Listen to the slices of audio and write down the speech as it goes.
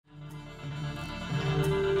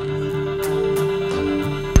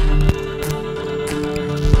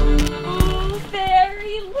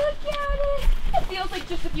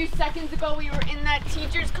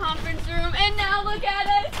teacher's conference room, and now look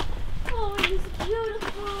at us. Oh, it is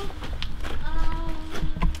beautiful.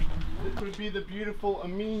 This would be the beautiful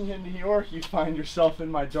Armenia, New York you find yourself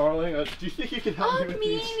in, my darling. Do you think you could help me with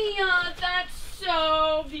these? Armenia, that's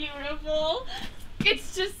so beautiful.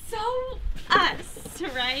 It's just so us,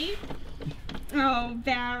 right? Oh,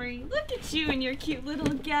 Barry, look at you in your cute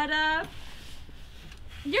little getup.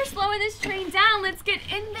 You're slowing this train down. Let's get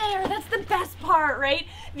in there. That's the best part, right?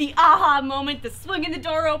 The aha moment, the swinging the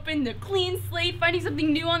door open, the clean slate, finding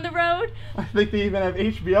something new on the road. I think they even have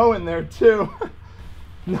HBO in there too.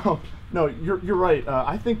 No, you're right.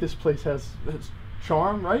 I think this place has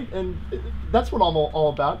charm, right? And that's what I'm all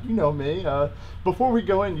about. You know me. Before we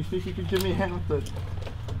go in, you think you could give me a hand with the...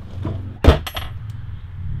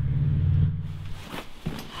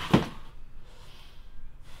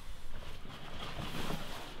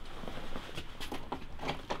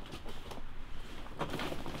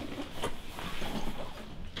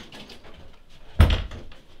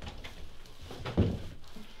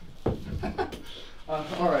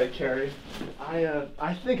 All right, Carrie.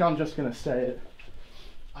 I think I'm just gonna say it.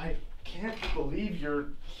 I can't believe you're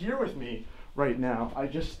here with me right now.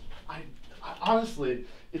 I honestly,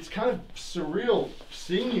 it's kind of surreal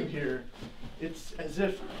seeing you here. It's as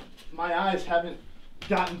if my eyes haven't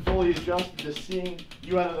gotten fully adjusted to seeing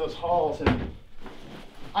you out of those halls. And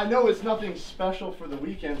I know it's nothing special for the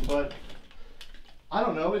weekend, but I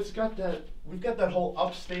don't know. We've got that whole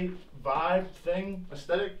upstate vibe thing,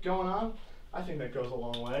 aesthetic going on. I think that goes a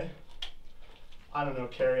long way. I don't know,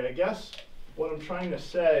 Carrie. I guess what I'm trying to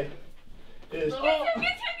say is... Kiss you.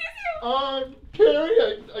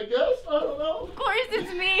 Carrie, I guess? I don't know. Of course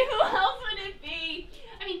it's me. Who else would it be?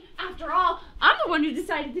 I mean, after all, I'm the one who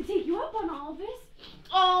decided to take you up on all of this.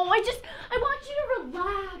 Oh, I want you to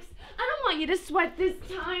relax. I don't want you to sweat this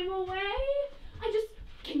time away.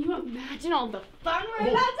 Can you imagine all the fun we're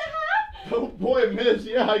about to have? Oh boy, Miss,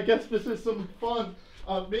 yeah, I guess this is some fun.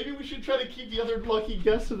 Maybe we should try to keep the other lucky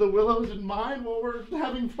guests of the Willows in mind while we're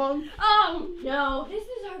having fun. Oh no, this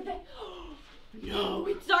is our no,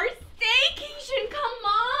 it's our staycation. Come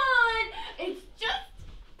on, it's just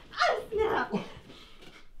us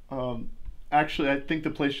now. Actually, I think the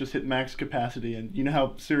place just hit max capacity, and you know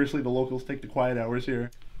how seriously the locals take the quiet hours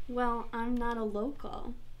here. Well, I'm not a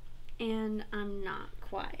local, and I'm not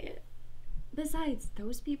quiet. Besides,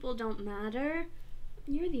 those people don't matter.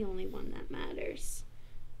 You're the only one that matters.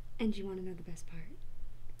 And you want to know the best part?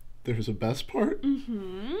 There's a best part?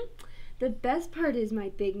 Mm-hmm. The best part is, my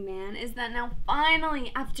big man, is that now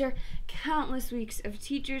finally, after countless weeks of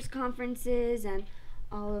teachers' conferences and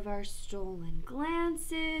all of our stolen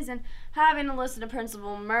glances and having to listen to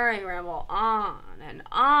Principal Murray ramble on and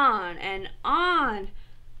on and on,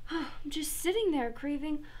 I'm just sitting there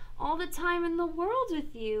craving all the time in the world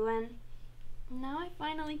with you, and now I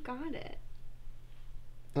finally got it.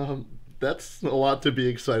 That's a lot to be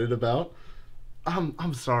excited about.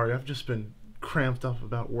 I'm sorry, I've just been cramped up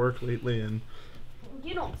about work lately, and...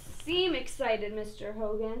 You don't seem excited, Mr.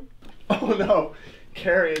 Hogan. Oh no,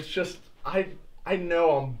 Carrie, it's just, I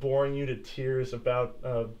know I'm boring you to tears about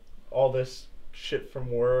all this shit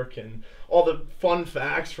from work and all the fun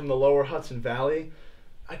facts from the lower Hudson Valley.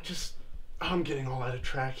 I'm getting all out of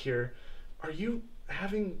track here. Are you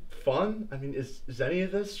having fun? I mean, is any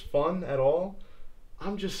of this fun at all?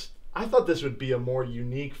 I thought this would be a more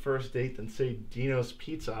unique first date than, say, Dino's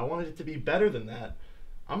Pizza. I wanted it to be better than that.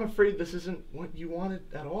 I'm afraid this isn't what you wanted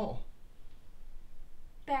at all.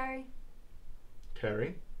 Barry.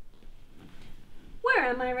 Carrie? Where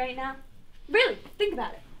am I right now? Really, think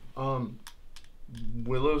about it.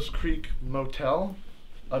 Willows Creek Motel,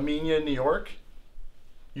 Armenia, New York,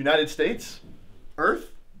 United States,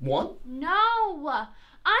 Earth 1? No!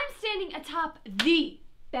 I'm standing atop the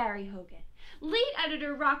Barry Hogan, lead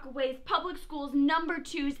editor Rockaway's Public Schools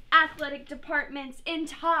 #2's athletic department's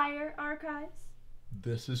entire archives.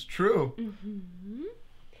 This is true. Mm-hmm.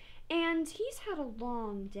 And he's had a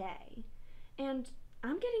long day, and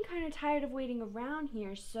I'm getting kind of tired of waiting around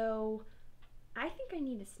here, so I think I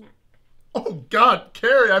need a snack. Oh God,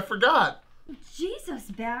 Carrie, I forgot.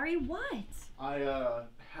 Jesus, Barry, what? I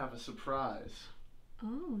have a surprise.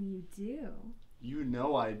 Oh, you do? You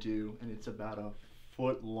know I do, and it's about a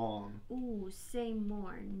foot long. Ooh, say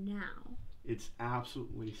more now. It's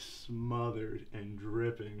absolutely smothered and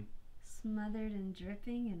dripping. Smothered and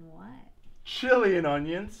dripping in what? Chili and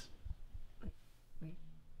onions.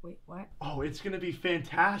 Wait, what? Oh, it's gonna be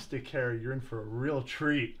fantastic, Carrie. You're in for a real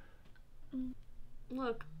treat.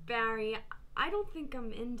 Look, Barry, I don't think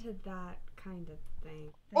I'm into that kind of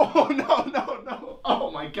thing. Oh, no. Oh,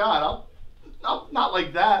 my God. I'll not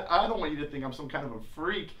like that. I don't want you to think I'm some kind of a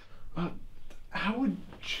freak. How would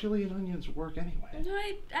chili and onions work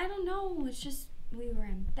anyway? I don't know. It's just we were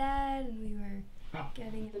in bed and we were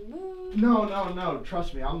getting in the mood. No.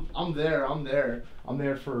 Trust me, I'm there. I'm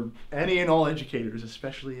there for any and all educators,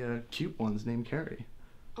 especially cute ones named Carrie.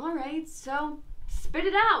 All right, so spit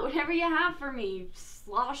it out. Whatever you have for me,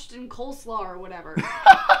 sloshed in coleslaw or whatever.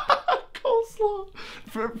 Coleslaw.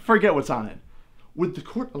 Forget what's on it. Would the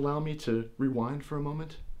court allow me to rewind for a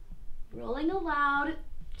moment? Rolling aloud.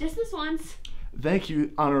 Just this once. Thank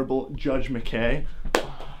you, Honorable Judge McKay.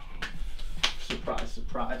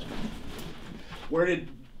 Surprise. Where did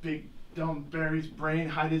Big Dumb Barry's brain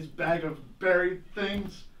hide his bag of buried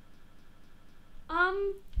things?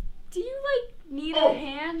 Do you, need a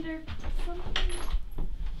hand or something?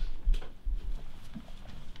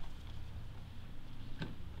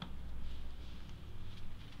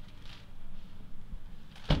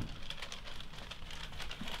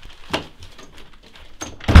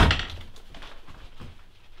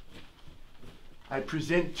 I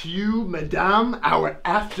present to you, Madame, our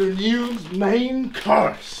afternoon's main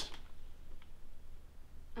course.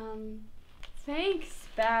 Thanks,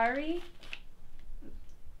 Barry.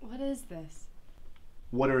 What is this?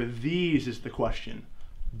 What are these is the question.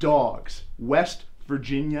 Dogs. West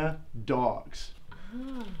Virginia dogs.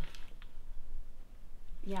 Oh.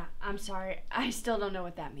 Yeah, I'm sorry. I still don't know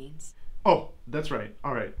what that means. Oh, that's right.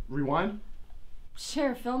 All right, rewind.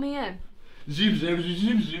 Sure, fill me in.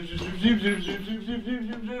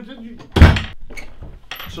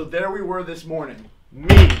 So there we were this morning.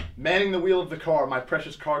 Me, manning the wheel of the car, my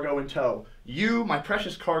precious cargo in tow. You, my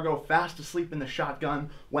precious cargo, fast asleep in the shotgun,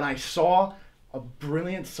 when I saw a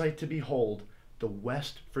brilliant sight to behold, the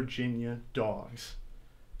West Virginia dogs.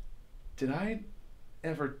 Did I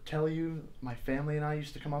ever tell you my family and I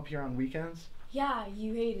used to come up here on weekends? Yeah,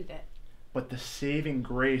 you hated it. But the saving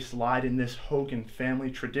grace lied in this Hogan family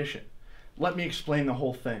tradition. Let me explain the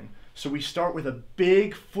whole thing. So we start with a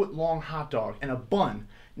big foot-long hot dog and a bun.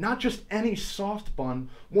 Not just any soft bun,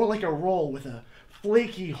 more like a roll with a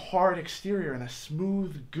flaky, hard exterior and a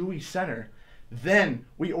smooth, gooey center. Then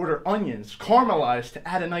we order onions, caramelized to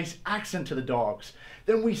add a nice accent to the dogs.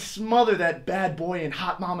 Then we smother that bad boy in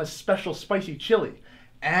Hot Mama's special spicy chili.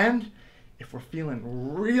 And, if we're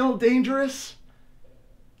feeling real dangerous...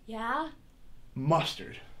 Yeah?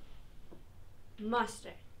 Mustard.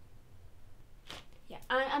 Mustard. Yeah,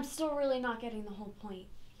 I'm still really not getting the whole point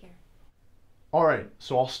here. Alright,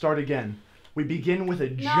 so I'll start again. We begin with a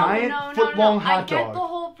giant foot-long hot dog. I get the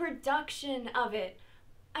whole production of it.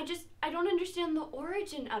 I don't understand the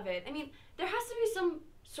origin of it. I mean, there has to be some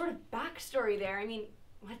sort of backstory there. I mean,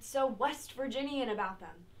 what's so West Virginian about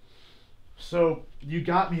them? So, you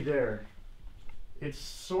got me there. It's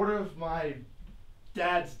sort of my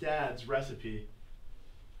dad's recipe.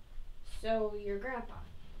 So, your grandpa?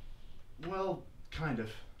 Well, kind of.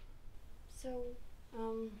 So,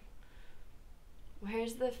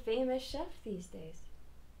 where's the famous chef these days?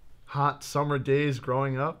 Hot summer days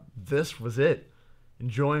growing up, this was it.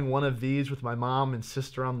 Enjoying one of these with my mom and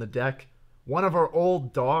sister on the deck. One of our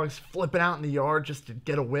old dogs flipping out in the yard just to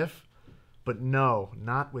get a whiff. But no,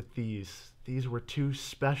 not with these. These were too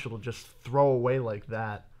special to just throw away like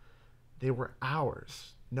that. They were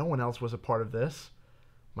ours. No one else was a part of this.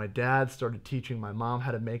 My dad started teaching my mom how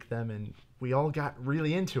to make them, and we all got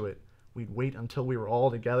really into it. We'd wait until we were all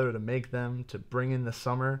together to make them, to bring in the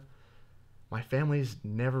summer. My family's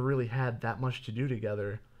never really had that much to do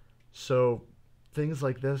together, so things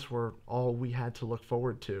like this were all we had to look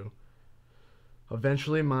forward to.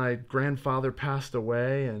 Eventually, my grandfather passed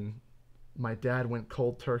away, and my dad went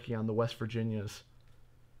cold turkey on the West Virginias.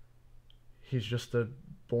 He's just a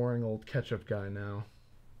boring old ketchup guy now.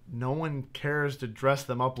 No one cares to dress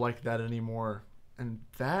them up like that anymore. And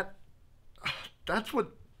that's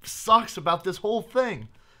what sucks about this whole thing.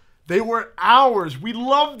 They were ours. We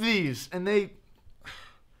loved these. And they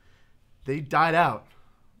died out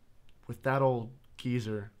with that old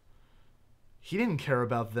geezer. He didn't care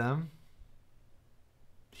about them.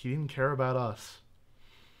 He didn't care about us.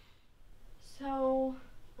 So,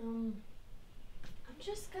 I'm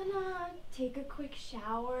just gonna take a quick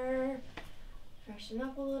shower, freshen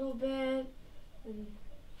up a little bit, and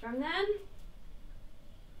from then,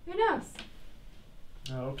 who knows?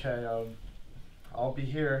 Okay, I'll be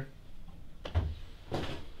here.